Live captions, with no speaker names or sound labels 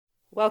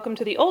Welcome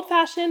to the Old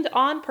Fashioned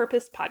On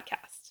Purpose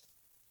podcast.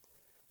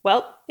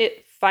 Well,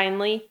 it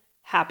finally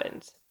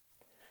happened.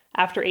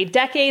 After a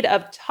decade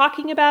of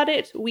talking about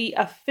it, we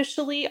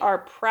officially are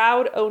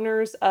proud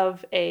owners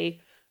of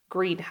a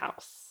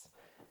greenhouse.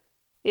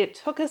 It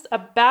took us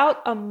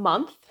about a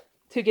month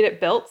to get it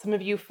built. Some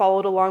of you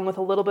followed along with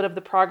a little bit of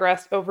the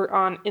progress over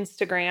on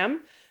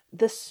Instagram.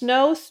 The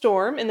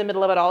snowstorm in the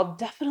middle of it all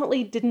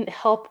definitely didn't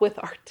help with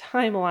our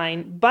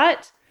timeline,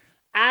 but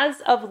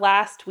as of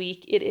last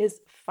week, it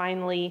is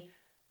finally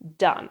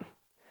done.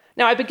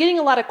 Now, I've been getting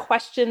a lot of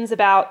questions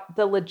about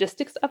the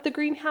logistics of the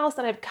greenhouse,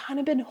 and I've kind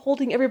of been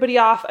holding everybody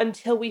off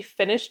until we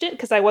finished it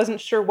because I wasn't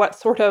sure what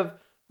sort of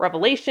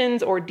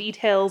revelations or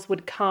details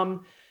would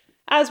come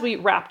as we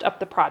wrapped up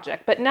the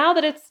project. But now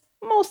that it's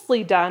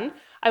mostly done,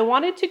 I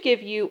wanted to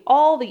give you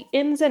all the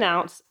ins and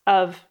outs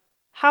of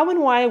how and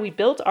why we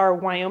built our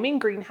Wyoming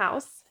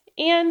greenhouse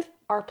and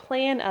our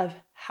plan of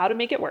how to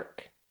make it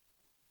work.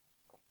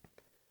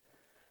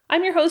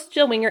 I'm your host,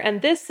 Jill Winger,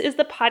 and this is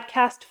the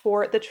podcast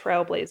for the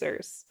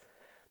trailblazers,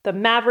 the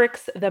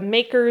mavericks, the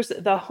makers,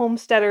 the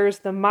homesteaders,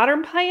 the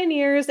modern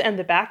pioneers, and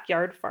the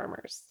backyard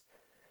farmers.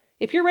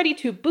 If you're ready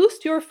to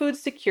boost your food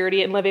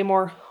security and live a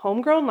more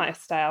homegrown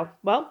lifestyle,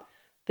 well,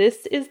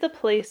 this is the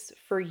place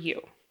for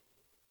you.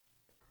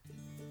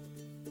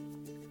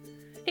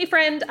 Hey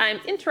friend,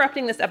 I'm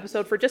interrupting this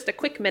episode for just a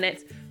quick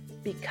minute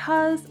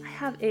because I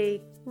have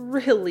a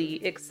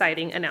really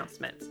exciting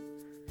announcement.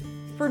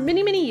 For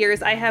many, many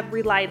years, I have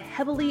relied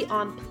heavily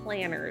on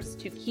planners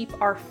to keep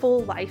our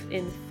full life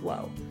in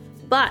flow.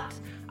 But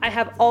I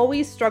have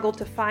always struggled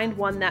to find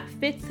one that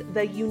fits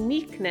the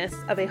uniqueness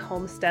of a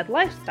homestead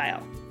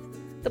lifestyle.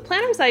 The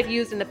planners I've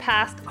used in the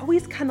past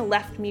always kind of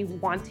left me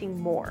wanting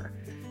more.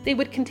 They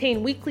would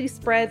contain weekly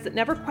spreads that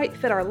never quite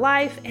fit our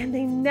life, and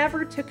they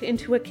never took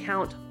into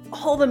account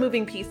all the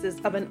moving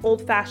pieces of an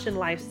old-fashioned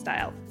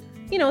lifestyle.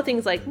 You know,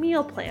 things like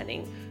meal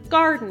planning,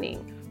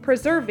 gardening,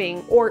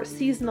 preserving, or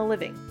seasonal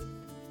living.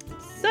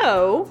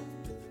 So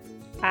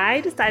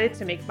I decided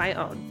to make my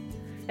own,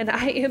 and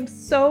I am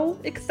so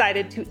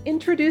excited to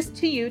introduce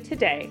to you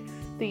today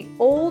the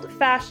Old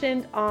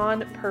Fashioned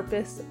On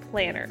Purpose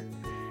Planner.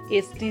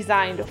 It's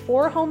designed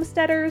for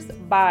homesteaders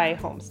by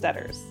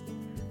homesteaders.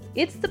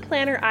 It's the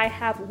planner I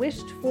have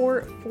wished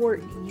for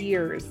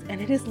years,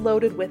 and it is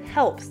loaded with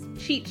helps,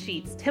 cheat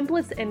sheets,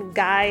 templates, and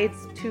guides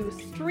to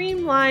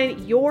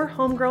streamline your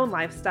homegrown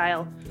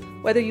lifestyle,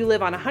 whether you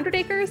live on 100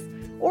 acres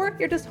or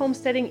you're just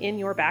homesteading in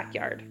your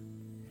backyard.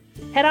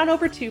 Head on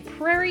over to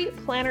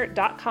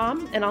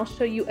prairieplanner.com and I'll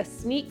show you a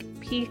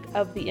sneak peek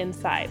of the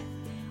inside.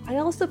 I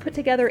also put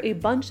together a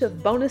bunch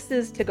of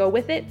bonuses to go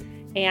with it,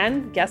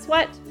 and guess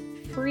what?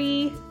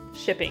 Free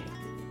shipping.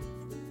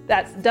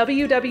 That's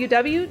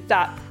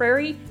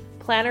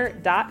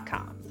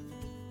www.prairieplanner.com.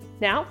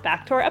 Now,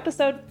 back to our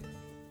episode.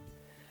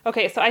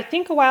 Okay, so I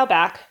think a while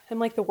back, I'm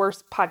like the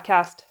worst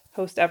podcast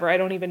host ever. I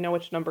don't even know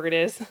which number it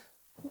is.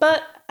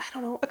 But, I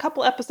don't know, a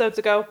couple episodes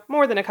ago,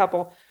 more than a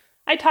couple,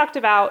 I talked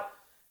about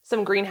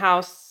some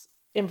greenhouse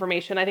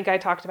information. I think I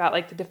talked about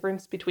like the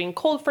difference between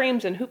cold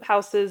frames and hoop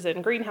houses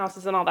and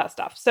greenhouses and all that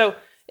stuff. So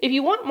if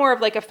you want more of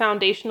like a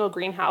foundational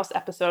greenhouse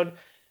episode,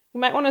 you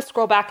might want to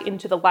scroll back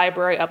into the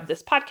library of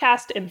this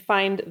podcast and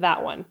find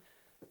that one.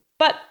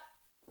 But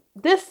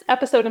this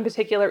episode in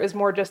particular is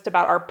more just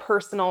about our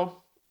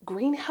personal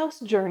greenhouse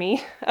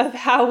journey of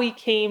how we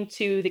came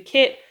to the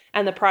kit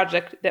and the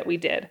project that we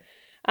did.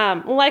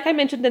 Like I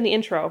mentioned in the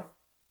intro,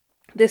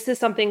 this is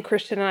something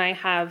Christian and I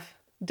have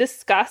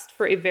discussed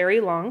for a very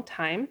long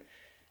time.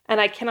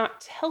 And I cannot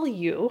tell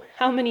you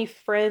how many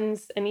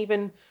friends and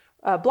even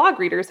blog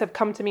readers have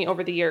come to me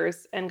over the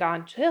years and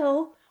gone,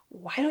 Jill,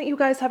 why don't you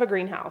guys have a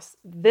greenhouse?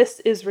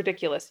 This is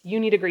ridiculous. You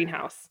need a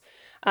greenhouse.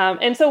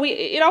 And so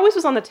it always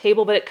was on the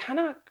table, but it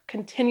kind of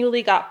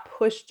continually got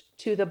pushed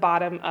to the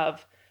bottom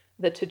of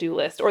the to-do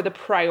list or the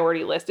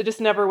priority list. It just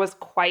never was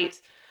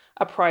quite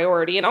a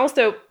priority. And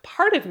also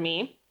part of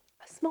me,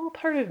 a small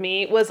part of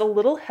me, was a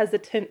little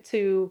hesitant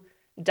to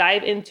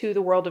dive into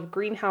the world of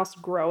greenhouse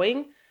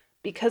growing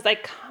because I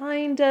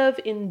kind of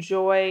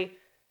enjoy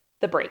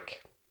the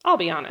break. I'll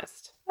be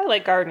honest. I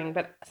like gardening,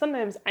 but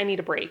sometimes I need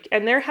a break.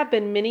 And there have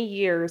been many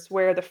years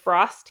where the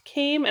frost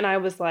came and I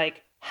was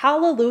like,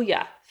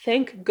 hallelujah,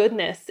 thank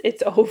goodness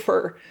it's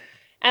over.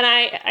 And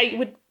I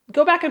would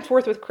go back and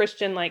forth with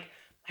Christian, like,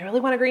 I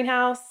really want a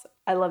greenhouse.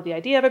 I love the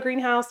idea of a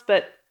greenhouse,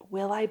 but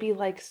will I be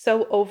like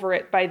so over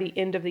it by the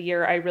end of the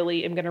year? I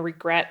really am going to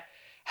regret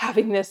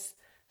having this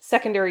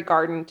secondary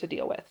garden to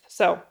deal with.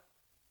 So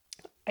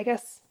I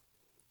guess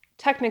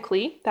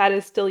technically that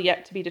is still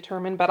yet to be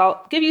determined, but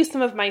I'll give you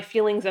some of my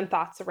feelings and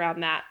thoughts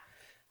around that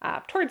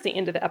towards the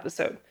end of the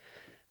episode.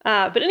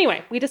 But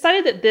anyway, we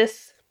decided that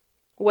this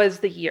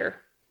was the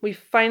year. We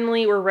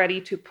finally were ready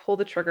to pull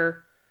the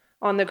trigger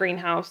on the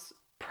greenhouse.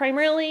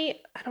 Primarily,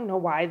 I don't know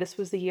why this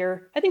was the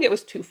year. I think it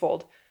was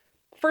twofold.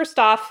 First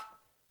off,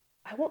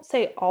 I won't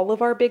say all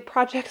of our big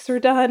projects are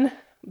done,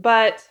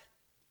 but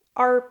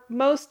our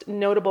most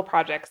notable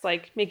projects,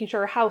 like making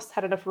sure our house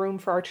had enough room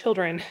for our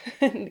children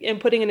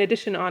and putting an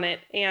addition on it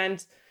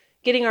and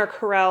getting our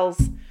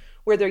corrals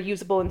where they're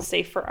usable and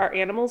safe for our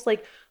animals.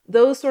 Like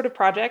those sort of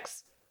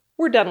projects,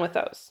 we're done with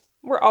those.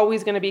 We're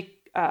always going to be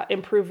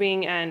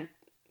improving and,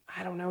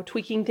 I don't know,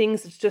 tweaking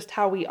things. It's just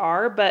how we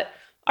are. But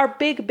our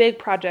big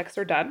projects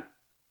are done.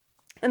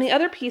 And the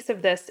other piece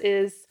of this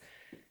is,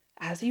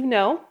 as you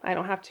know, I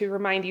don't have to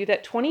remind you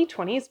that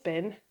 2020 has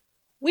been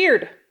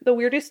weird, the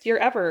weirdest year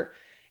ever.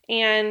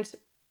 And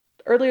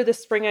earlier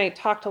this spring, I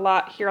talked a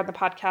lot here on the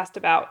podcast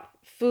about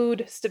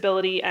food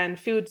stability and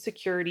food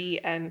security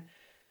and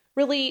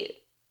really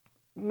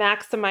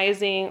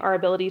maximizing our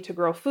ability to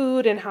grow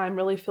food and how I'm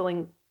really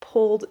feeling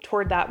pulled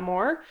toward that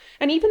more.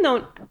 And even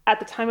though at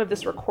the time of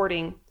this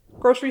recording,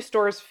 grocery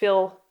stores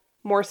feel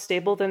more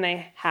stable than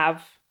they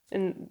have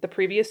in the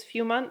previous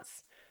few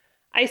months,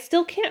 I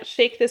still can't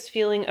shake this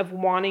feeling of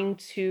wanting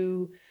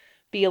to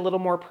be a little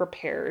more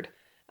prepared.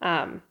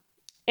 And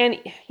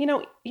you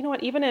know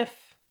what, even if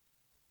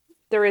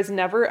there is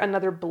never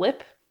another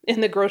blip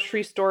in the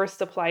grocery store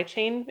supply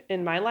chain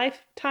in my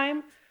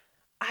lifetime,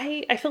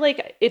 I feel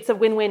like it's a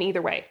win-win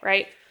either way,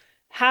 right?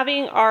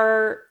 Having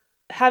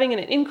an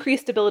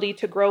increased ability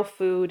to grow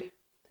food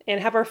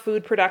and have our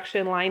food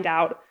production lined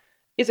out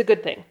is a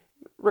good thing,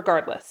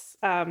 regardless.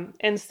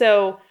 And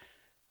so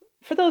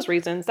for those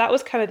reasons, that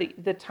was kind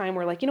of the time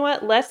where like, you know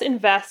what, let's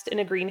invest in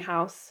a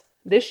greenhouse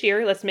this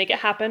year. Let's make it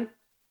happen.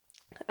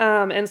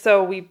 And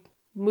so we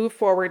move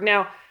forward.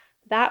 Now,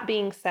 that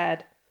being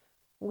said,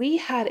 we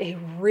had a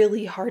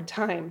really hard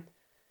time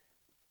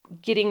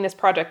getting this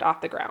project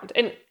off the ground.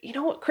 And you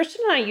know what,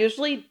 Christian and I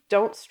usually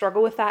don't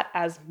struggle with that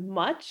as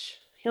much.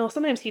 You know,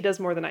 sometimes he does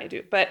more than I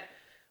do. But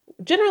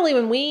generally,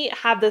 when we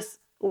have this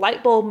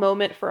light bulb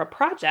moment for a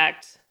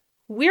project,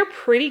 we're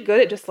pretty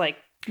good at just like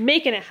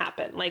making it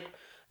happen. Like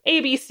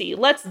ABC,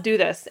 let's do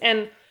this.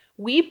 And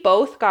we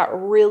both got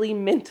really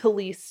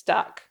mentally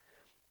stuck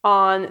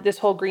on this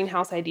whole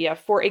greenhouse idea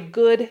for a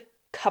good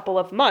couple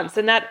of months.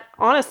 And that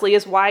honestly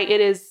is why it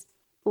is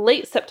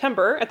late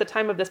September at the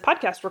time of this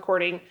podcast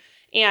recording.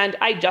 And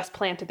I just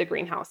planted the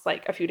greenhouse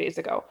like a few days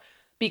ago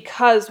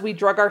because we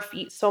drug our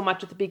feet so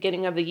much at the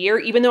beginning of the year.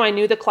 Even though I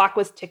knew the clock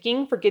was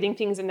ticking for getting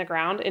things in the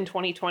ground in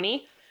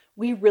 2020,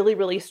 we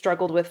really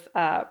struggled with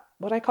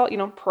what I call,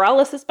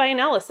 paralysis by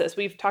analysis.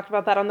 We've talked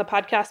about that on the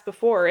podcast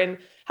before, and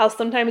how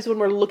sometimes when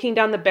we're looking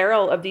down the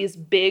barrel of these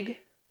big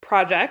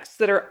projects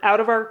that are out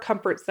of our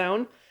comfort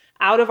zone,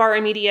 out of our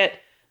immediate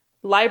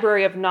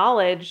library of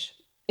knowledge,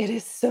 it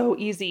is so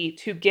easy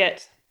to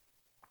get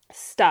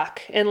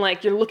stuck. And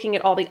like, you're looking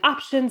at all the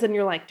options and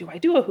you're like, do I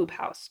do a hoop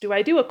house? Do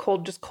I do a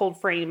cold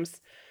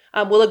frames?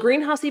 Will a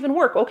greenhouse even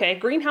work? Okay,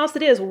 greenhouse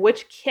it is.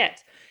 Which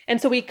kit?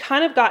 And so we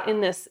kind of got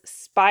in this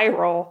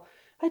spiral,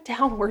 a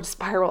downward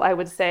spiral, I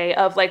would say,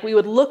 of like, we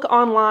would look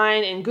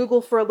online and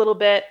Google for a little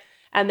bit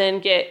and then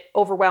get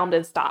overwhelmed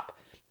and stop.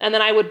 And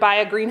then I would buy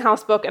a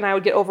greenhouse book and I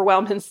would get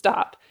overwhelmed and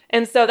stop.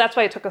 And so that's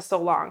why it took us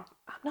so long.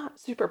 I'm not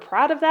super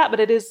proud of that, but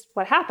it is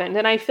what happened.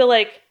 And I feel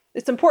like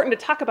it's important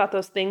to talk about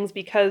those things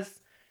because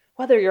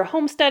whether you're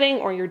homesteading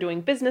or you're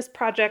doing business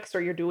projects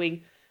or you're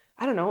doing,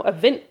 I don't know,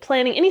 event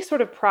planning, any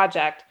sort of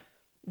project,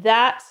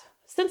 that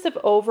sense of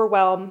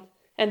overwhelm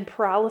and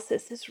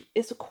paralysis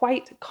is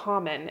quite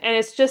common. And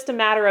it's just a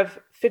matter of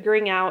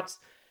figuring out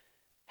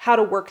how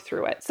to work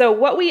through it. So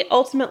what we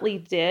ultimately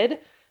did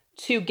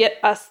to get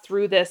us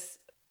through this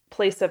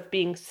place of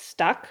being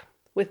stuck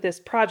with this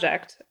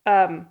project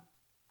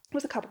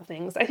was a couple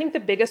things. I think the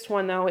biggest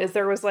one, though, is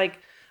there was like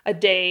a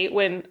day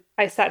when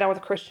I sat down with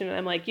a Christian and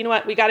I'm like, you know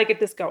what, we got to get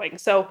this going.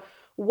 So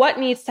what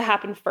needs to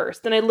happen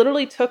first? And I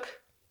literally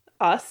took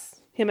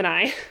him and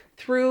I,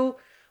 through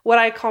what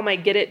I call my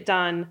Get It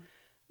Done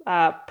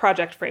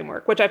project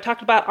framework, which I've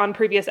talked about on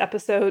previous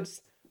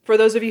episodes. For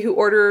those of you who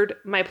ordered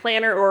my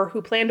planner or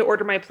who plan to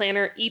order my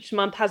planner, each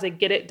month has a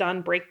Get It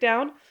Done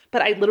breakdown.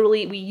 But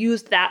we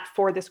used that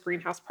for this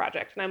greenhouse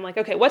project. And I'm like,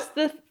 okay, what's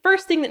the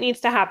first thing that needs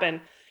to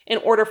happen in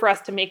order for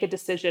us to make a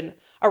decision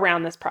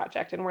around this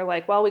project? And we're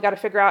like, well, we got to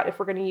figure out if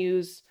we're going to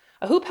use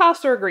a hoop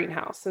house or a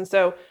greenhouse. And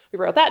so we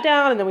wrote that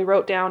down, and then we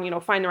wrote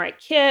down, find the right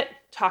kit,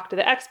 talk to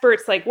the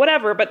experts, like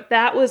whatever. But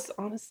that was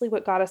honestly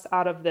what got us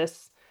out of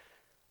this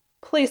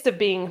place of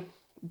being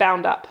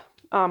bound up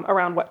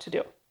around what to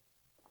do.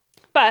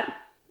 But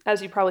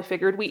as you probably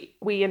figured,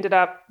 we ended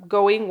up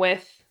going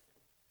with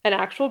an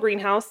actual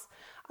greenhouse.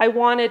 I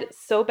wanted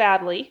so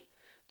badly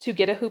to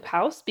get a hoop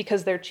house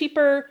because they're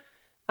cheaper.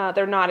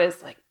 They're not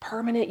as like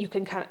permanent. You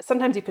can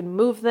sometimes you can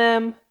move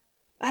them.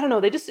 I don't know.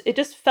 It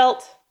just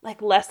felt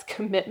like less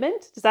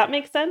commitment. Does that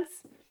make sense?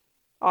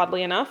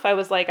 Oddly enough, I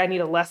was like, I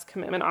need a less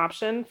commitment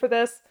option for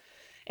this.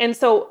 And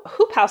so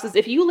hoop houses,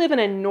 if you live in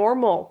a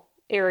normal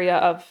area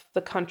of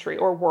the country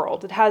or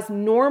world, it has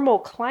normal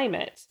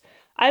climate,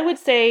 I would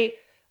say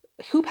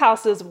hoop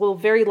houses will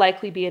very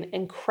likely be an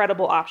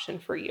incredible option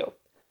for you.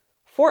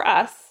 For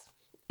us,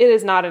 it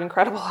is not an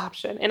incredible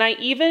option. And I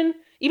even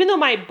though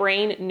my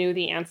brain knew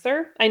the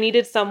answer, I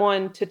needed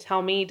someone to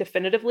tell me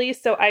definitively.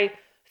 So I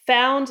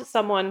found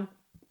someone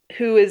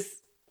who is,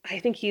 I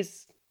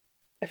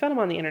found him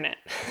on the internet,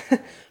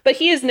 but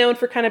he is known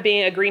for kind of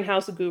being a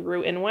greenhouse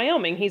guru in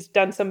Wyoming. He's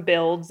done some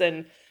builds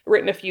and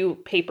written a few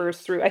papers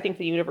through, I think,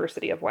 the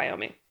University of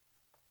Wyoming.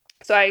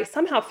 So I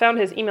somehow found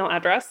his email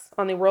address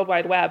on the World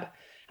Wide Web,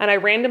 and I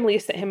randomly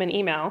sent him an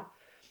email.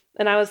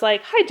 And I was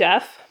like, "Hi,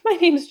 Jeff. My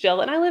name's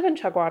Jill, and I live in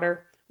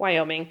Chugwater,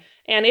 Wyoming.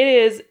 And it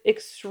is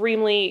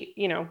extremely,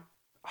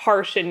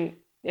 harsh, and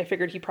I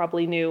figured he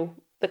probably knew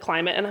the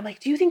climate. And I'm like,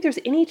 do you think there's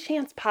any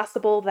chance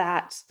possible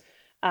that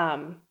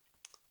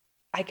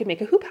I could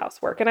make a hoop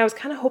house work?" And I was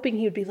kind of hoping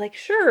he would be like,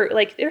 "Sure,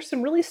 like there's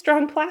some really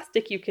strong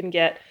plastic you can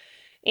get."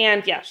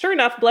 And yeah, sure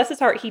enough, bless his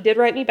heart, he did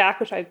write me back,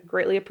 which I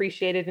greatly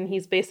appreciated. And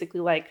he's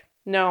basically like,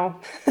 "No,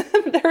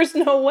 there's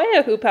no way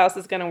a hoop house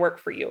is going to work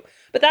for you."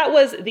 But that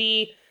was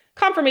the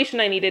confirmation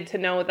I needed to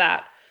know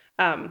that,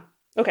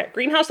 okay,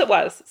 greenhouse it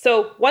was.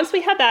 So once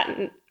we had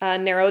that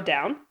narrowed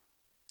down,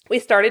 we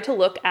started to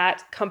look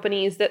at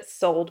companies that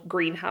sold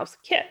greenhouse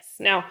kits.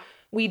 Now,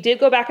 we did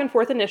go back and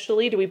forth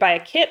initially. Do we buy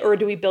a kit or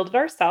do we build it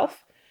ourselves?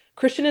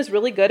 Christian is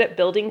really good at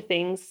building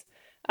things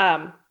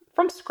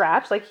from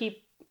scratch. Like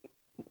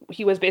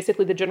he was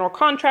basically the general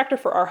contractor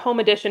for our home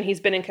edition. He's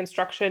been in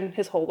construction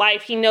his whole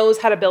life. He knows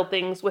how to build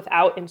things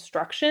without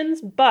instructions,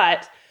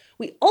 but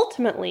we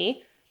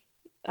ultimately,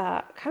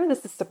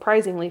 this is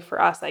surprisingly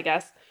for us, I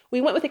guess,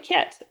 we went with a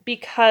kit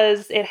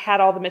because it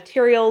had all the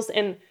materials,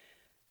 and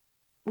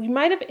we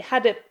might have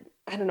had to,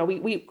 I don't know,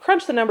 we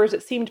crunched the numbers.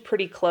 It seemed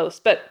pretty close,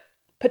 but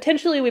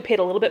potentially we paid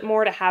a little bit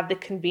more to have the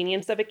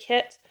convenience of a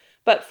kit.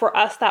 But for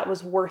us, that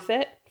was worth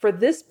it for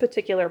this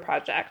particular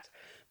project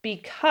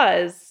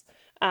because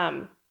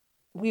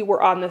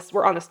we're on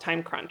this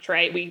time crunch,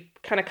 right? We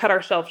kind of cut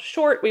ourselves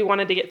short. We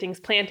wanted to get things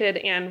planted,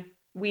 and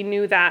we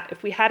knew that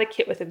if we had a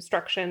kit with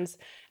instructions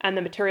and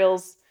the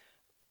materials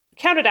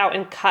counted out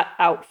and cut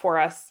out for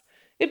us,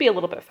 it'd be a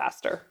little bit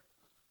faster,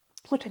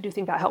 which I do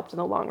think that helped in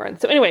the long run.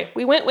 So anyway,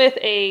 we went with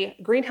a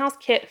greenhouse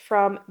kit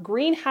from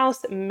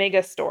Greenhouse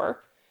Megastore.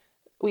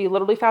 We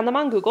literally found them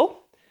on Google.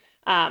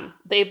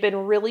 They've been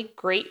really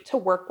great to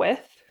work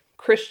with.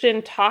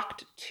 Christian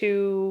talked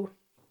to,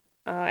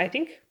 I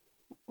think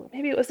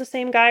maybe it was the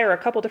same guy or a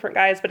couple different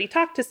guys, but he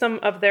talked to some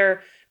of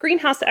their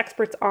greenhouse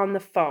experts on the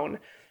phone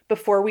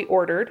before we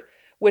ordered,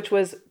 which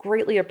was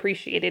greatly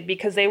appreciated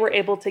because they were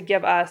able to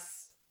give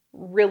us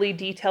really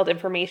detailed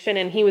information,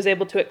 and he was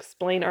able to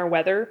explain our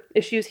weather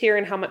issues here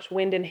and how much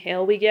wind and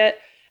hail we get,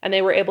 and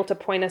they were able to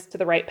point us to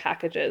the right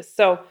packages.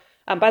 So,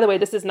 by the way,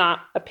 this is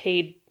not a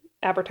paid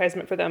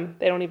advertisement for them.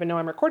 They don't even know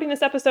I'm recording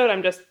this episode.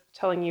 I'm just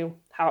telling you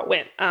how it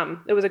went.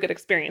 It was a good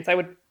experience. I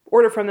would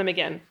order from them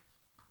again.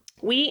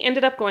 We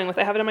ended up going with,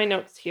 I have it in my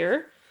notes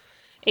here,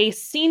 a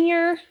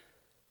senior,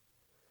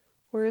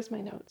 where is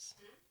my notes?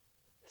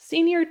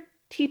 Senior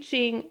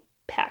teaching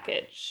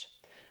package.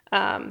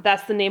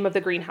 That's the name of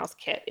the greenhouse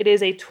kit. It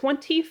is a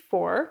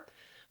 24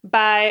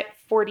 by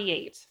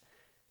 48,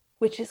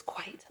 which is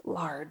quite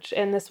large.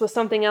 And this was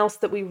something else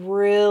that we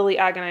really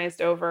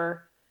agonized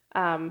over.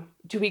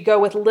 Do we go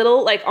with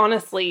little? Like,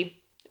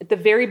 honestly, at the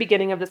very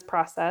beginning of this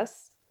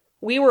process,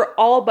 we were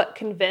all but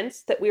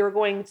convinced that we were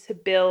going to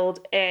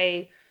build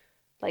a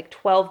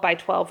 12 by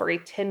 12 or a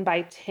 10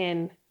 by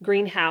 10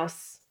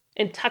 greenhouse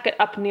and tuck it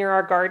up near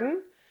our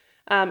garden,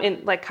 kind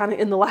of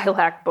in the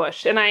lilac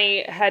bush. And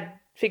I had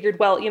figured,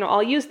 well,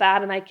 I'll use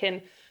that and I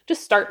can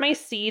just start my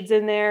seeds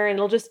in there and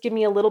it'll just give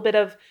me a little bit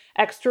of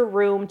extra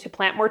room to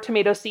plant more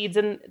tomato seeds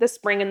in the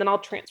spring, and then I'll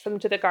transfer them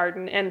to the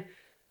garden. And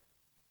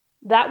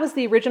that was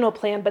the original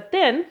plan. But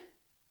then,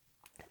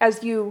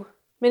 as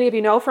many of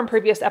you know from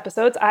previous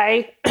episodes,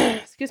 I,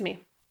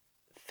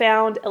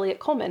 found Eliot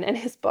Coleman and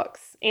his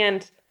books.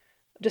 And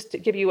just to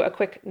give you a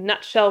quick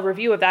nutshell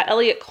review of that,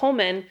 Eliot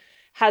Coleman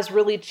has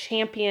really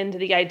championed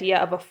the idea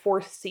of a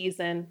fourth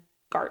season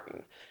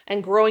garden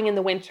and growing in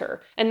the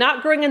winter, and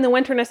not growing in the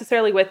winter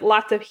necessarily with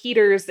lots of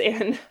heaters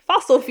and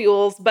fossil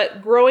fuels,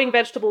 but growing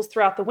vegetables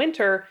throughout the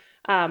winter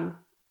in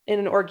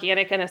an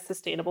organic and a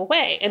sustainable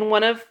way. And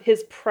one of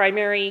his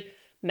primary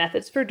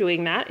methods for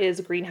doing that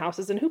is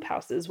greenhouses and hoop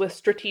houses with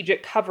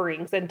strategic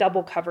coverings and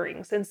double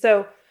coverings. And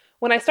so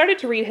when I started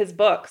to read his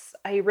books,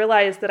 I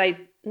realized that I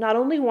not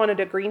only wanted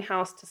a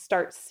greenhouse to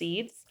start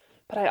seeds,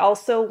 but I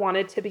also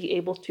wanted to be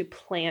able to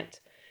plant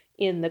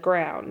in the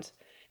ground.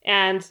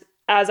 And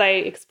as I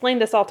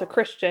explained this all to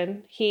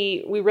Christian,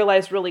 we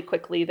realized really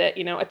quickly that,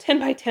 a 10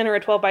 by 10 or a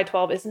 12 by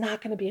 12 is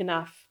not going to be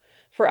enough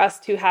for us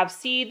to have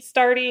seeds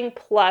starting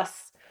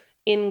plus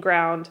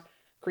in-ground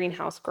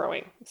greenhouse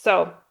growing.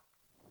 So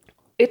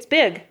it's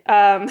big.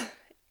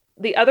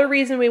 The other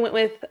reason we went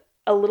with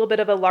a little bit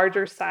of a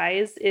larger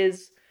size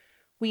is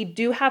we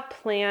do have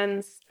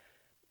plans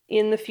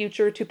in the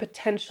future to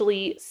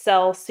potentially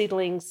sell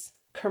seedlings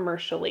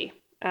commercially.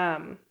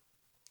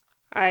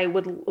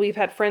 We've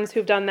had friends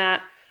who've done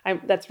that.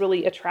 That's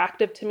really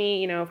attractive to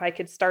me. If I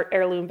could start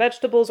heirloom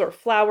vegetables or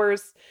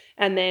flowers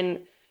and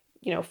then,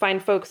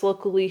 find folks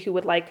locally who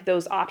would like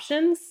those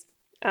options.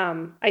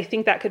 I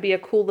think that could be a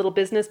cool little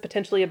business,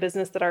 potentially a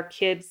business that our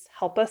kids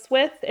help us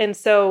with. And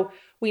so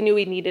we knew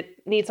we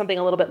need something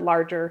a little bit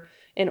larger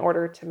in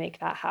order to make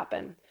that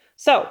happen.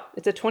 So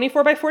it's a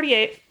 24 by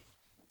 48,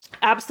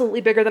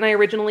 absolutely bigger than I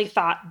originally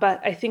thought, but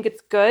I think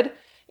it's good.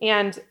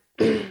 And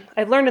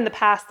I've learned in the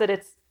past that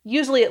it's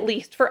usually, at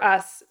least for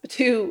us,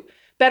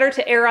 better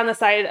to err on the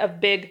side of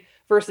big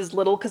versus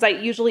little, because I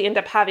usually end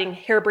up having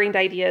harebrained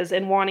ideas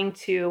and wanting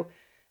to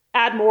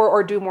add more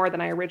or do more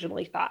than I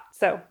originally thought.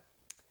 So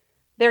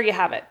there you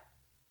have it.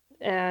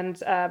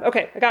 And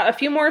okay, I got a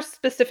few more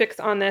specifics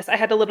on this. I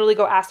had to literally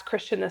go ask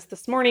Christian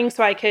this morning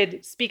so I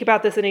could speak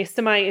about this in a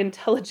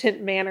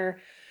semi-intelligent manner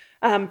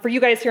for you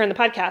guys here on the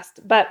podcast.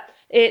 But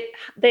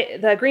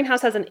the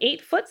greenhouse has an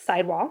 8-foot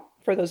sidewall.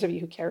 For those of you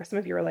who care, some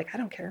of you are like, I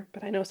don't care,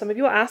 but I know some of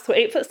you will ask. So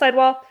 8-foot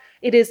sidewall.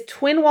 It is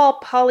twin wall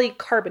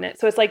polycarbonate.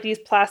 So it's like these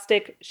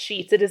plastic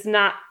sheets. It is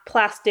not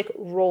plastic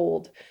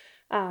rolled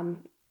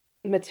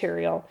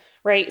material,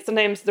 right?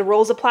 Sometimes the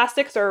rolls of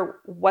plastics are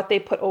what they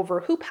put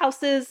over hoop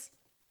houses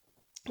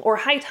or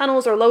high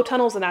tunnels or low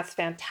tunnels, and that's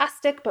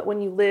fantastic. But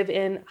when you live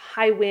in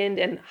high wind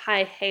and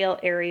high hail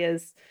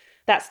areas,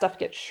 that stuff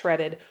gets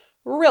shredded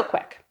real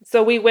quick.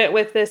 So we went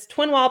with this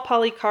twin wall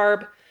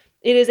polycarb.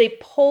 It is a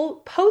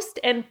post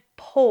and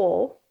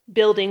pole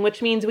building,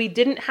 which means we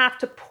didn't have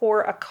to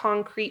pour a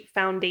concrete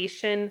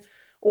foundation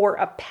or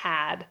a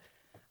pad.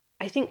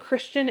 I think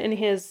Christian in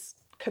his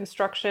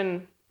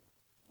construction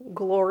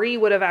glory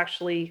would have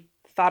actually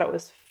thought it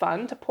was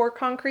fun to pour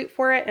concrete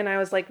for it. And I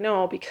was like,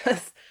 no,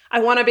 because I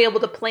want to be able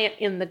to plant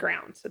in the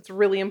ground. So it's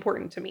really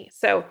important to me.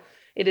 So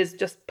it is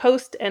just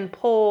post and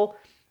pole,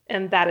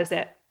 and that is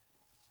it.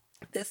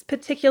 This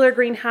particular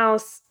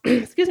greenhouse,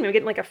 excuse me, I'm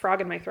getting like a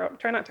frog in my throat.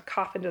 Try not to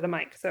cough into the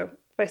mic. So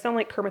if I sound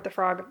like Kermit the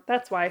Frog,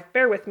 that's why.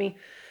 Bear with me.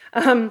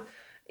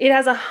 It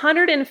has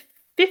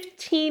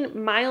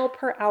 115 mile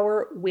per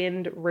hour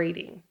wind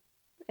rating.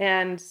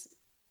 And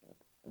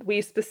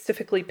we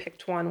specifically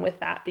picked one with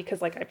that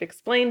because, like I've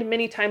explained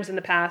many times in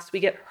the past,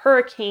 we get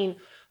hurricane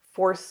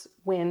force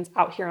winds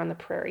out here on the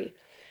prairie.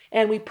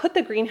 And we put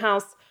the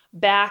greenhouse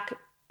back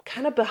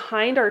kind of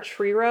behind our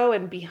tree row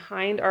and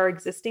behind our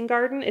existing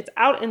garden. It's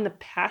out in the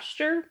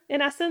pasture,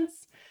 in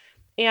essence,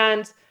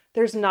 and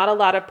there's not a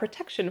lot of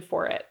protection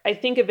for it. I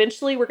think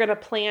eventually we're going to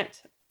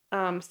plant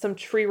some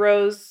tree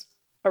rows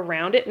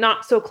around it,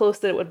 not so close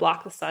that it would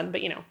block the sun,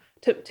 but,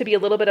 to be a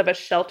little bit of a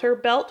shelter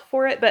belt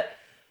for it. But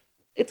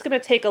it's going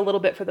to take a little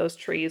bit for those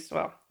trees.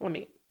 Well, let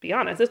me be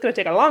honest. It's going to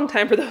take a long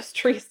time for those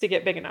trees to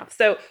get big enough.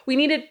 So we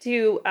needed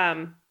to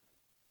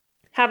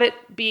have it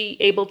be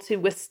able to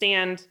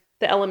withstand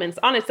the elements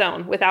on its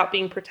own without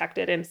being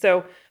protected. And so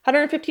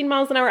 115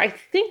 miles an hour, I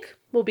think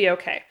will be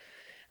okay.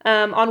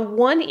 On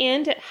one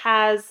end, it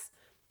has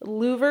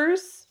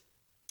louvers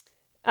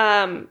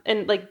and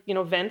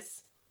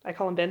vents. I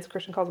call them vents.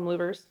 Christian calls them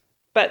louvers,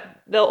 but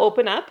they'll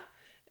open up.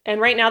 And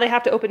right now they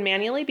have to open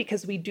manually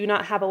because we do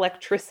not have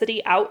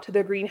electricity out to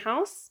the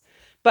greenhouse.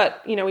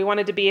 But, we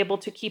wanted to be able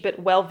to keep it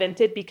well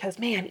vented because,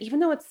 man, even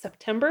though it's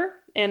September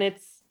and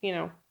it's,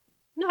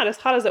 not as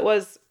hot as it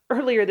was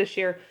earlier this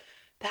year,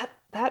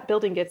 that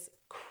building gets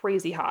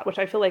crazy hot, which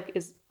I feel like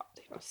is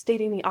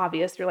stating the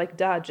obvious. You're like,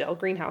 duh, Jill,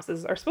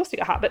 greenhouses are supposed to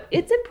get hot, but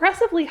it's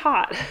impressively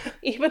hot,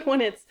 even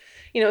when it's,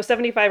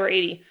 75 or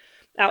 80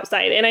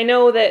 outside. And I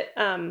know that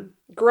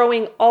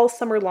growing all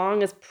summer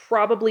long is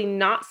probably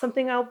not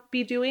something I'll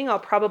be doing. I'll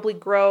probably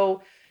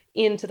grow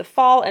into the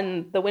fall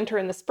and the winter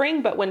and the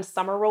spring, but when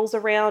summer rolls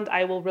around,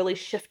 I will really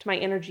shift my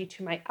energy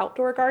to my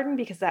outdoor garden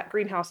because that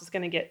greenhouse is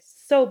going to get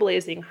so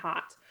blazing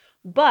hot.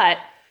 But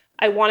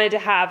I wanted to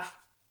have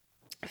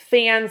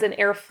fans and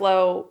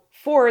airflow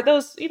for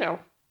those,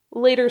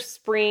 later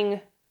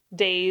spring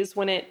days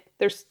when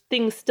there's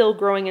things still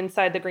growing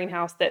inside the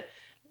greenhouse that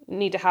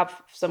need to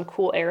have some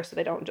cool air so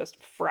they don't just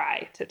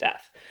fry to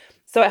death.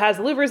 So it has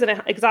louvers and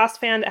an exhaust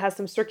fan. It has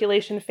some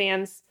circulation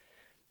fans.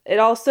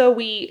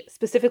 We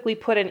specifically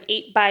put an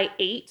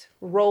 8x8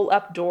 roll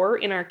up door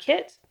in our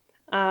kit.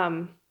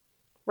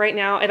 Right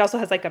now it also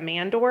has like a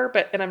man door,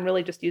 and I'm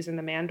really just using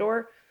the man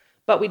door,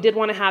 but we did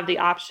want to have the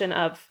option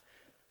of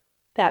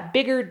that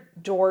bigger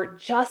door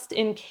just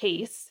in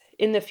case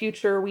in the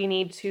future we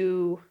need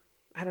to,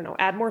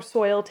 add more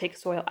soil, take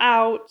soil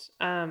out,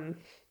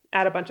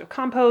 add a bunch of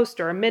compost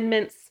or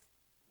amendments.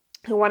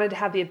 We wanted to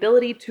have the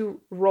ability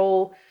to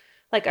roll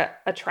like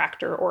a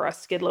tractor or a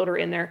skid loader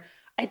in there.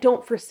 I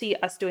don't foresee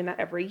us doing that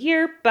every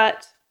year,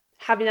 but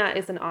having that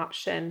as an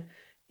option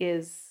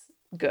is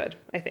good,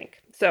 I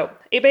think. So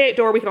 8x8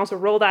 door, we can also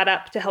roll that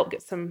up to help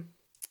get some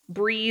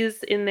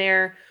breeze in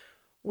there.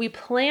 We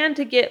plan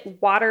to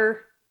get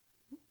water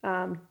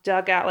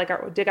dig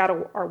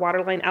out our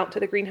water line out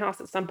to the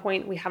greenhouse at some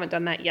point. We haven't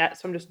done that yet,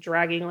 so I'm just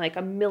dragging like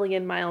a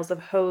million miles of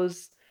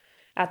hose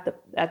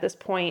at this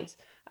point.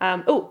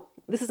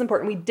 This is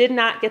important. We did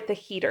not get the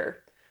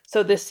heater.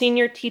 So the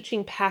senior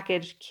teaching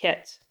package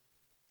kit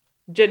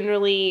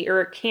generally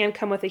can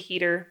come with a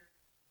heater.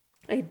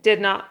 I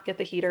did not get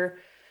the heater,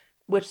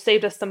 which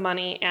saved us some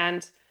money.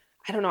 And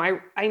I don't know.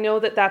 I know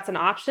that that's an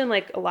option.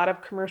 Like a lot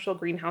of commercial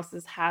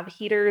greenhouses have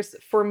heaters.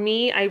 For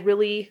me, I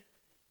really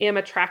am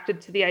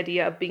attracted to the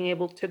idea of being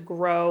able to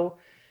grow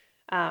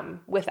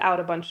without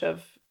a bunch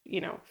of,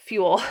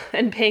 fuel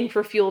and paying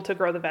for fuel to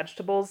grow the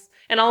vegetables.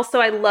 And also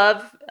I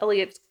love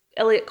Elliot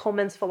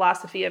Coleman's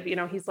philosophy of,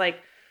 he's like,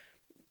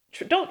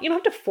 you don't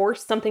have to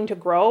force something to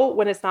grow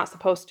when it's not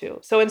supposed to.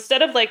 So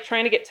instead of like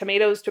trying to get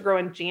tomatoes to grow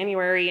in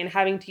January and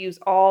having to use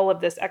all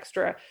of this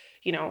extra,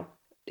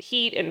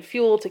 heat and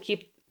fuel to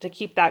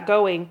keep that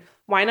going,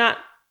 why not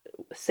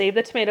save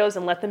the tomatoes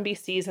and let them be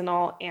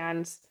seasonal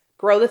and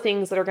grow the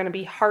things that are going to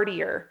be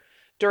hardier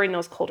during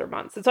those colder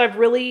months? And so I've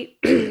really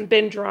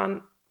been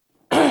drawn,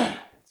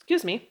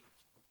 excuse me,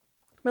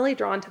 really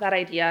drawn to that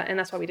idea. And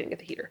that's why we didn't get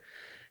the heater.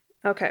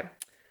 Okay.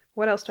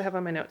 What else do I have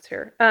on my notes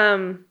here?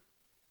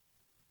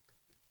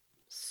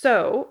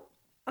 So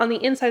on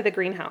the inside of the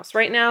greenhouse,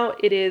 right now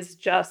it is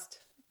just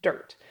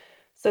dirt.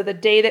 So the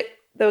day that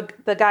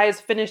the guys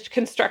finished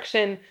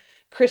construction,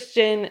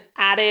 Christian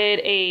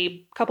added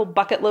a couple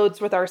bucket loads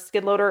with our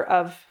skid loader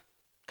of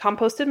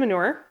composted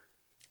manure,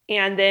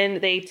 and then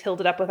they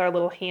tilled it up with our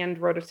little hand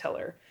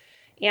rototiller.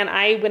 And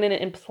I went in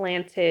and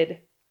planted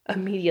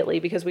immediately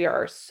because we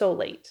are so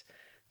late.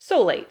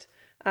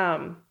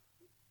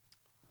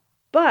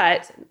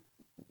 But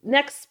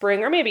next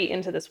spring, or maybe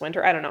into this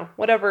winter, I don't know,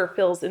 whatever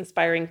feels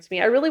inspiring to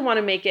me, I really want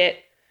to make it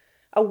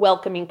a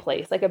welcoming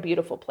place, like a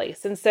beautiful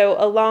place. And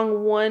so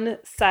along one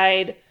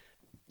side,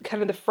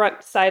 kind of the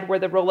front side where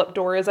the roll-up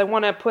door is, I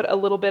want to put a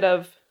little bit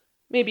of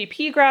maybe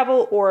pea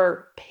gravel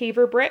or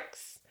paver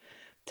bricks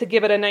to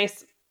give it a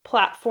nice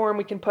platform.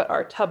 We can put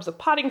our tubs of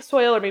potting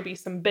soil or maybe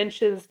some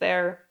benches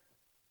there.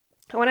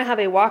 I want to have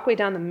a walkway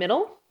down the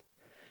middle.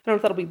 I don't know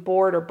if that'll be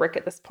board or brick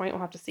at this point.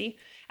 We'll have to see.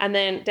 And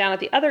then down at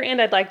the other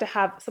end, I'd like to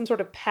have some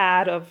sort of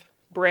pad of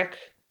brick,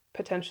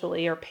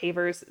 potentially, or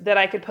pavers that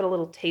I could put a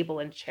little table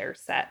and chair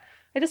set.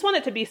 I just want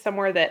it to be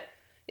somewhere that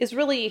is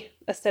really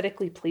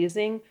aesthetically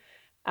pleasing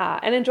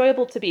and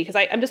enjoyable to be, because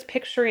I'm just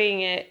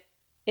picturing it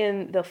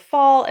in the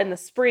fall and the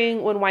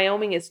spring when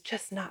Wyoming is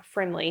just not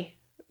friendly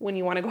when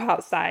you want to go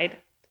outside,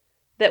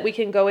 that we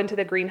can go into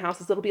the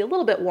greenhouses. It'll be a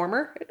little bit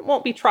warmer. It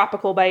won't be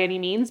tropical by any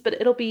means, but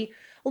it'll be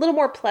a little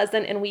more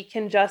pleasant, and we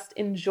can just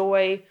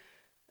enjoy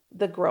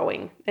the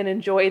growing and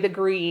enjoy the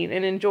green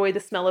and enjoy the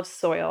smell of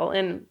soil.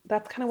 And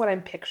that's kind of what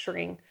I'm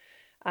picturing.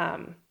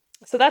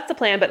 So that's the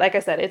plan. But like I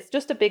said, it's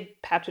just a big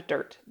patch of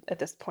dirt at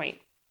this point.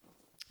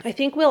 I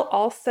think we'll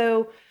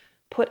also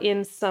put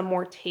in some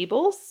more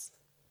tables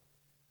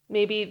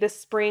maybe this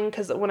spring,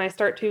 because when I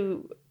start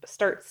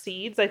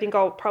seeds, I think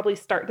I'll probably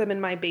start them in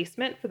my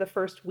basement for the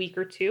first week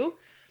or two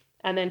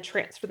and then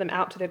transfer them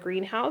out to the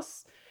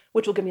greenhouse,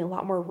 which will give me a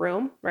lot more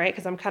room, right?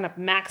 Because I'm kind of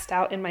maxed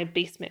out in my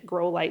basement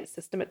grow light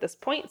system at this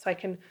point. So I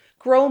can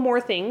grow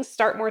more things,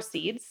 start more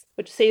seeds,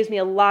 which saves me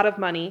a lot of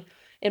money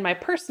in my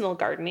personal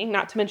gardening,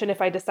 not to mention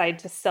if I decide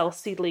to sell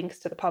seedlings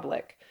to the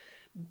public.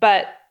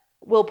 But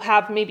we'll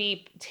have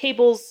maybe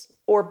tables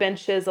or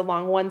benches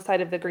along one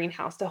side of the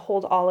greenhouse to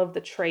hold all of the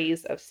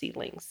trays of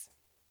seedlings.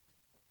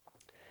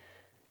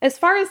 As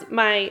far as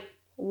my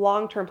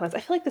long-term plans, I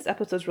feel like this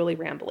episode is really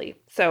rambly.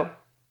 So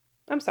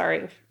I'm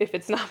sorry if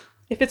it's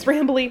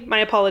rambly, my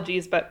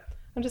apologies, but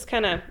I'm just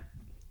kind of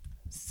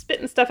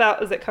spitting stuff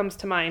out as it comes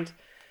to mind.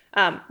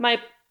 My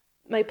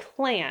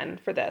plan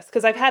for this,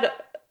 because I've had,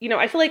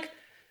 I feel like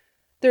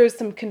there was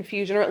some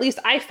confusion, or at least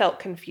I felt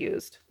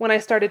confused when I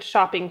started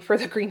shopping for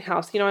the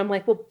greenhouse. I'm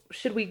like, well,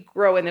 should we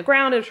grow in the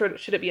ground, and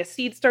should it be a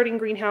seed starting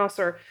greenhouse,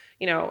 or,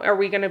 are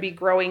we going to be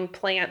growing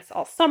plants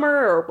all summer,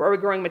 or are we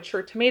growing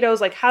mature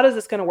tomatoes? Like, how is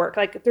this going to work?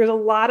 Like, there's a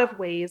lot of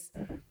ways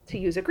to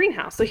use a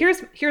greenhouse. So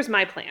here's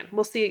my plan.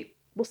 We'll see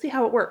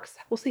how it works.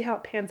 We'll see how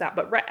it pans out.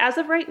 But as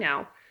of right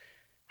now,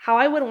 how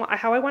I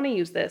want to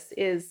use this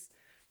is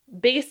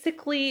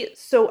basically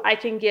so I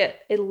can get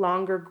a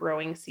longer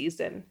growing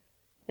season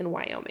in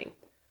Wyoming.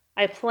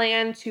 I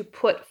plan to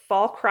put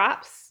fall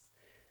crops,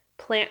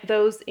 plant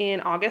those in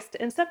August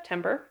and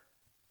September,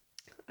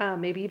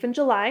 maybe even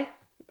July.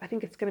 I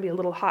think it's going to be a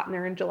little hot in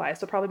there in July,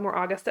 so probably more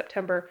August,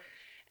 September.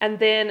 And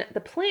then the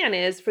plan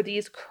is for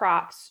these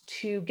crops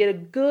to get a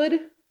good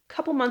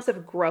couple months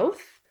of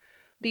growth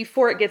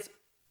before it gets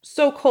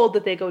so cold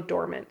that they go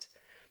dormant.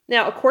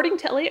 Now, according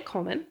to Elliot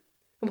Coleman,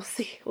 and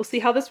we'll see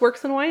how this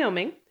works in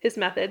Wyoming, his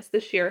methods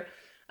this year.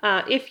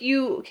 If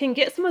you can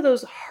get some of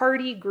those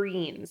hardy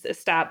greens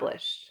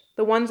established,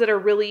 the ones that are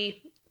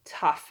really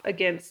tough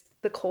against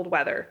the cold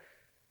weather,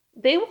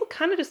 they will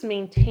kind of just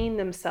maintain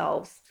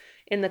themselves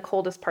in the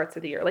coldest parts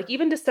of the year. Like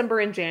even December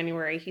and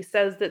January, he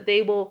says that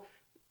they won't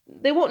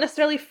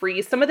necessarily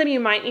freeze. Some of them you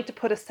might need to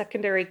put a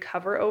secondary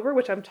cover over,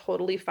 which I'm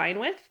totally fine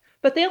with,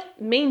 but they'll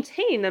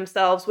maintain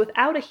themselves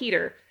without a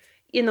heater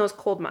in those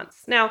cold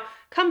months. Now,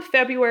 come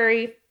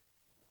February,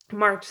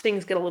 March,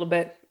 things get a little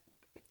bit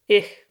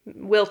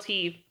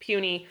wilty,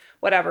 puny,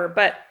 whatever.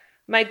 But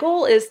my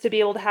goal is to be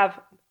able to have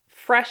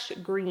fresh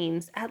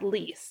greens at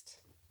least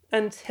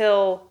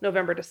until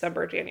November,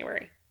 December,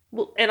 January.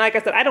 Well, and like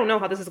I said, I don't know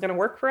how this is going to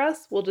work for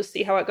us. We'll just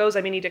see how it goes.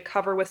 I may need to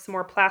cover with some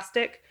more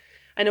plastic.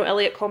 I know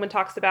Elliot Coleman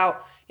talks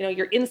about,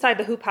 you're inside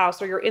the hoop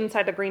house or you're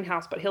inside the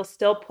greenhouse, but he'll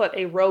still put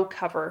a row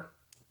cover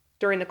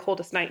during the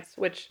coldest nights,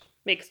 which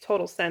makes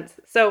total sense.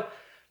 So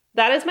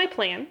that is my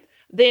plan.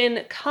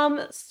 Then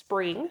come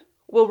spring,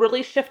 we'll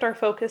really shift our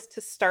focus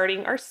to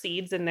starting our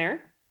seeds in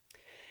there.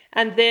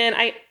 And then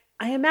I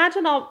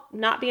imagine I'll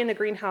not be in the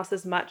greenhouse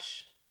as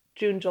much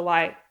June,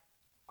 July,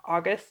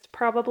 August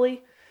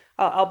probably.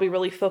 I'll be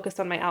really focused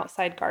on my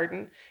outside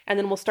garden. And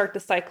then we'll start the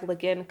cycle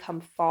again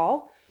come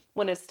fall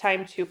when it's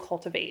time to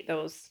cultivate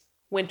those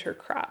winter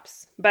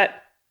crops. But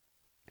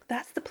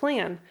that's the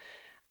plan.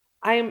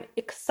 I'm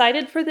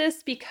excited for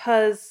this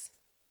because,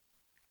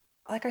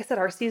 like I said,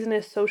 our season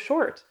is so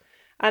short.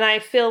 And I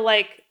feel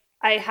like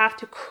I have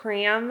to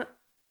cram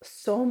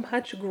so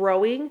much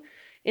growing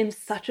in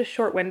such a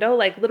short window.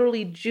 Like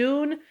literally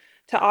June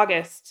to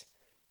August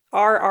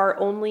are our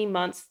only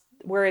months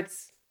where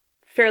it's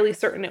fairly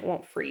certain it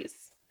won't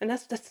freeze. And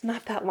that's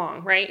not that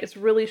long, right? It's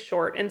really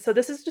short. And so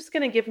this is just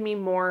going to give me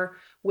more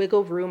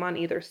wiggle room on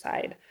either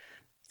side.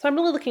 So I'm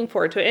really looking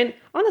forward to it. And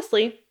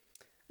honestly,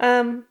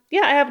 I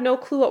have no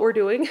clue what we're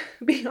doing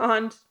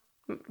beyond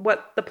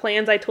what the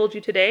plans I told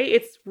you today.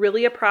 It's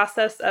really a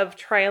process of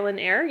trial and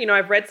error.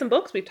 I've read some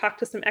books, we've talked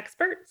to some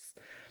experts.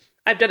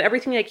 I've done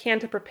everything I can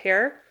to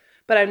prepare,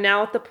 but I'm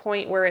now at the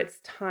point where it's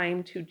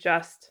time to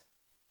just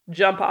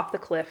jump off the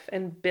cliff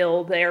and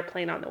build the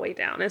airplane on the way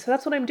down. And so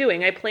that's what I'm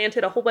doing. I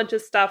planted a whole bunch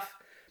of stuff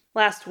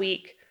last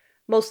week,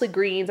 mostly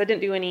greens. I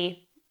didn't do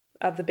any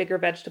of the bigger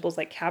vegetables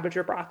like cabbage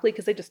or broccoli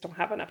because they just don't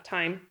have enough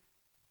time.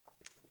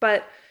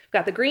 But I've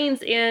got the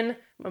greens in,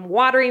 I'm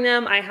watering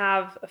them. I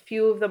have a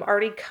few of them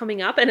already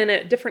coming up. And in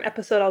a different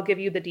episode, I'll give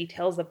you the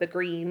details of the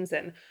greens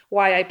and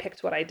why I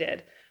picked what I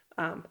did.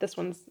 This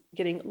one's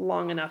getting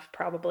long enough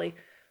probably.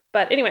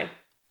 But anyway,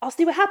 I'll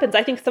see what happens.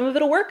 I think some of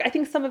it'll work. I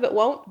think some of it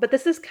won't. But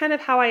this is kind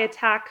of how I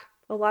attack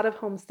a lot of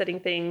homesteading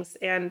things.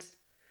 And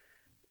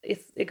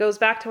it goes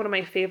back to one of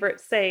my favorite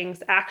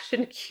sayings,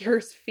 action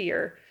cures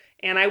fear.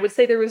 And I would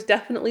say there was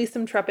definitely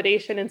some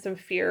trepidation and some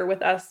fear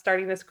with us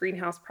starting this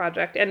greenhouse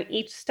project. And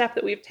each step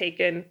that we've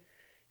taken,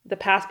 the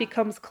path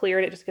becomes clear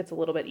and it just gets a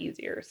little bit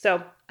easier.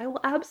 So I will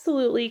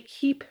absolutely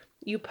keep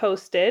you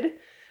posted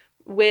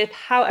with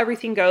how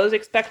everything goes.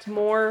 Expect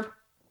more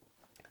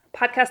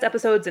podcast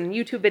episodes and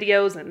YouTube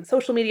videos and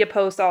social media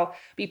posts. I'll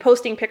be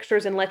posting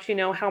pictures and let you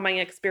know how my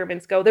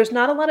experiments go. There's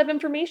not a lot of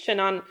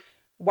information on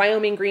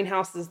Wyoming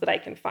greenhouses that I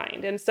can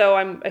find. And so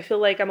I feel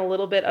like I'm a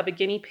little bit of a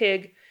guinea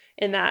pig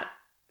in that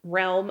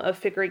realm of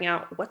figuring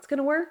out what's going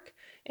to work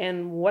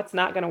and what's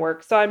not going to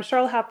work. So I'm sure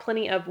I'll have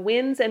plenty of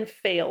wins and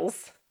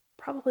fails,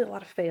 probably a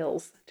lot of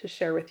fails to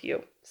share with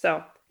you.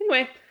 So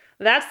anyway,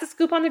 that's the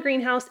scoop on the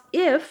greenhouse.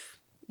 If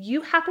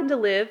you happen to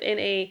live in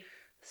a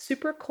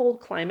super cold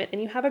climate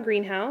and you have a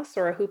greenhouse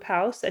or a hoop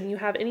house and you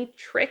have any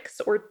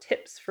tricks or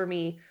tips for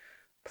me,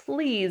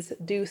 please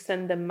do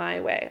send them my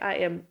way. I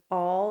am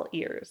all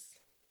ears.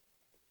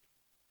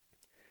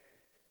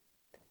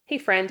 Hey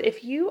friend,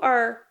 if you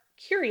are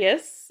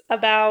curious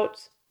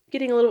about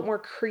getting a little bit more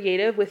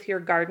creative with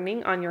your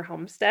gardening on your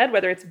homestead,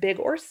 whether it's big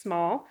or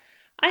small,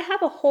 I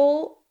have a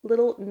whole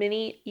little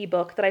mini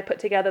ebook that I put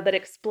together that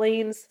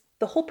explains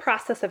the whole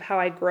process of how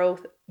I grow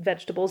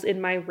vegetables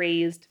in my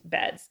raised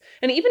beds.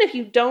 And even if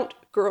you don't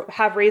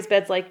have raised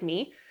beds like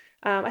me,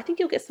 I think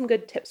you'll get some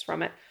good tips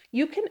from it.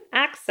 You can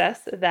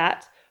access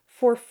that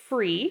for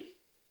free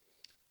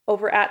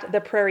over at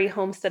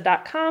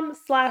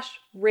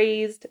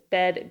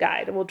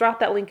theprairiehomestead.com/raised-bed-guide. And we'll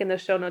drop that link in the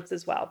show notes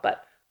as well. But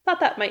I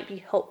thought that might be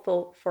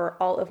helpful for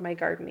all of my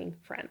gardening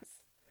friends.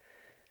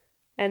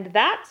 And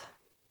that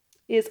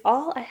is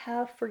all I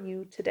have for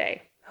you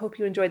today. I hope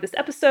you enjoyed this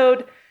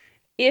episode.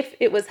 If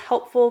it was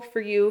helpful for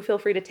you, feel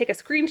free to take a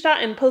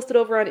screenshot and post it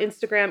over on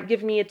Instagram.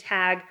 Give me a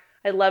tag.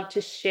 I love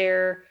to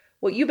share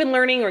what you've been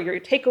learning or your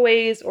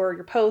takeaways or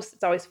your posts.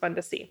 It's always fun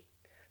to see.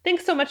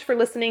 Thanks so much for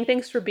listening.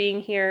 Thanks for being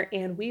here.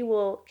 And we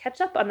will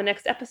catch up on the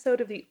next episode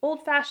of the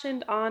Old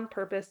Fashioned on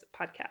Purpose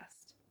podcast.